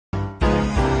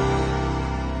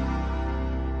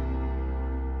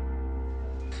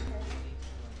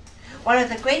One of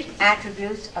the great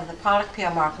attributes of the Pollack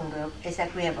PR Marketing Group is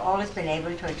that we have always been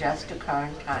able to adjust to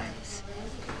current times.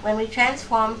 When we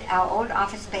transformed our old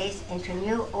office space into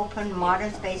new, open,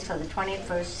 modern space for the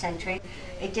 21st century,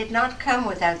 it did not come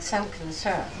without some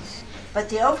concerns. But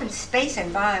the open space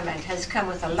environment has come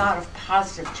with a lot of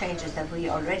positive changes that we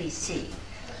already see.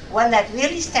 One that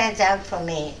really stands out for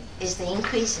me is the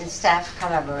increase in staff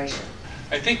collaboration.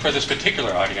 I think for this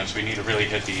particular audience, we need to really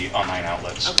hit the online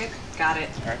outlets. Okay, got it.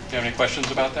 All right, do you have any questions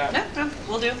about that? No,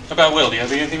 we'll do. About Will, do you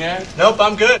have anything to add? Nope,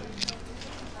 I'm good.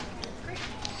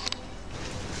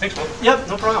 Thanks, Will. Yep,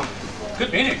 no problem.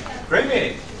 Good meeting. Great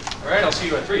meeting. All right, I'll see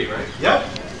you at 3, right? Yep.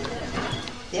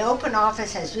 The open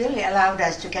office has really allowed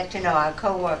us to get to know our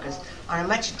co-workers on a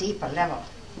much deeper level.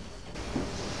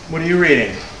 What are you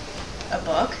reading? A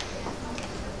book?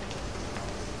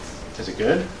 Is it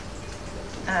good?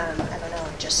 I don't know,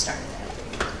 I just started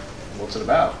it. What's it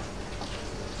about?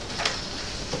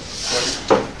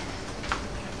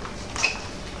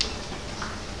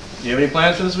 Do you have any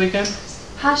plans for this weekend?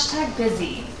 Hashtag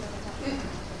busy.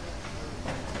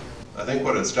 I think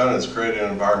what it's done is created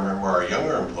an environment where our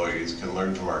younger employees can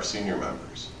learn from our senior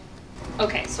members.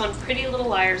 Okay, so on Pretty Little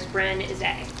Liars, Bren is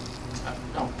A.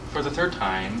 No, for the 3rd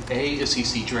time, A is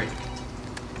CC Drake.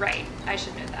 Right, I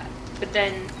should know that. But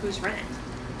then, who's Ren?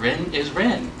 Ren is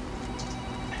Ren.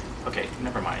 Okay,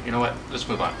 never mind. You know what? Let's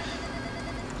move on.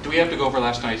 Do we have to go over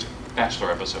last night's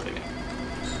Bachelor episode again?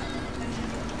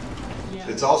 Yeah.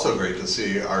 It's also great to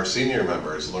see our senior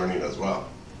members learning as well.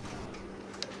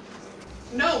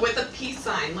 No, with a peace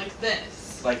sign, like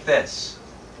this. Like this.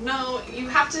 No, you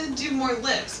have to do more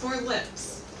lips, more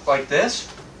lips. Like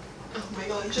this? Oh my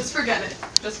god, just forget it.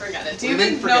 Just forget it. Do you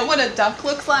even know what a duck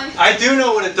looks like? I do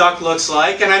know what a duck looks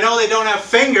like, and I know they don't have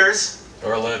fingers.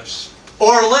 Or lips.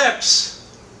 Or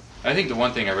lips. I think the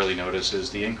one thing I really notice is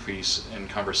the increase in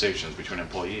conversations between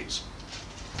employees.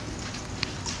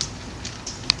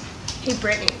 Hey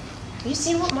Brittany, have you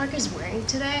seen what Mark is wearing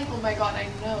today? Oh my god, I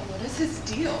know. What is his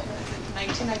deal? Is it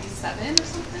 1997 or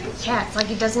something? Yeah, it's like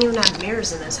he doesn't even have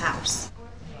mirrors in his house.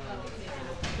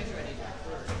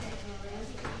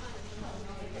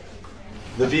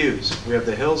 The views. We have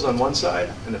the hills on one side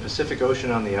and the Pacific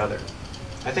Ocean on the other.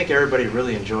 I think everybody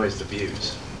really enjoys the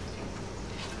views.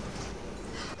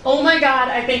 Oh my god,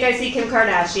 I think I see Kim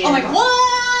Kardashian. Oh my god,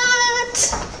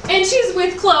 what? And she's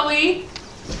with Chloe.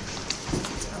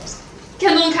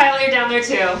 Kendall and Kylie are down there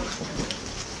too.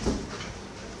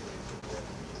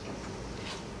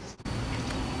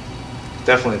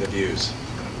 Definitely the views.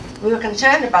 We were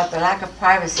concerned about the lack of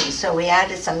privacy, so we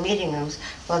added some meeting rooms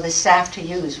for the staff to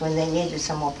use when they needed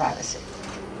some more privacy.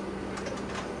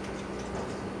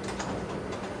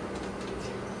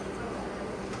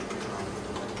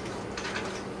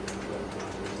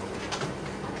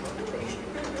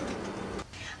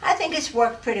 I think it's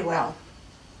worked pretty well.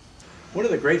 One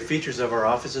of the great features of our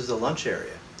office is the lunch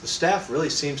area. The staff really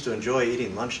seems to enjoy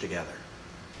eating lunch together.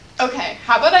 Okay,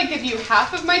 how about I give you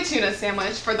half of my tuna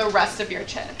sandwich for the rest of your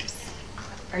chips?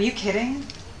 Are you kidding?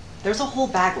 There's a whole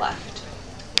bag left.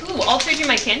 Ooh, I'll trade you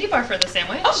my candy bar for the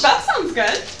sandwich. Oh, that sounds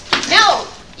good. No!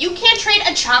 You can't trade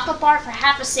a chocolate bar for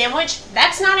half a sandwich.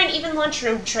 That's not an even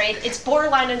lunchroom trade. It's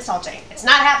borderline insulting. It's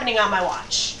not happening on my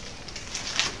watch.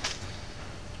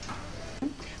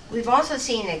 We've also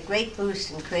seen a great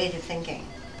boost in creative thinking.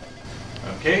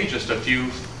 Okay, just a few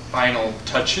final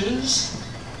touches.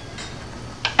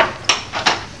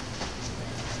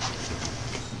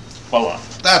 Voila.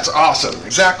 That's awesome.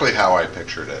 Exactly how I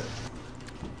pictured it.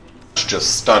 It's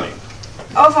just stunning.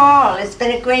 Overall, it's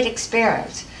been a great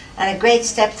experience and a great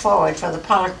step forward for the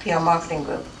Pollack PR Marketing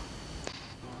Group.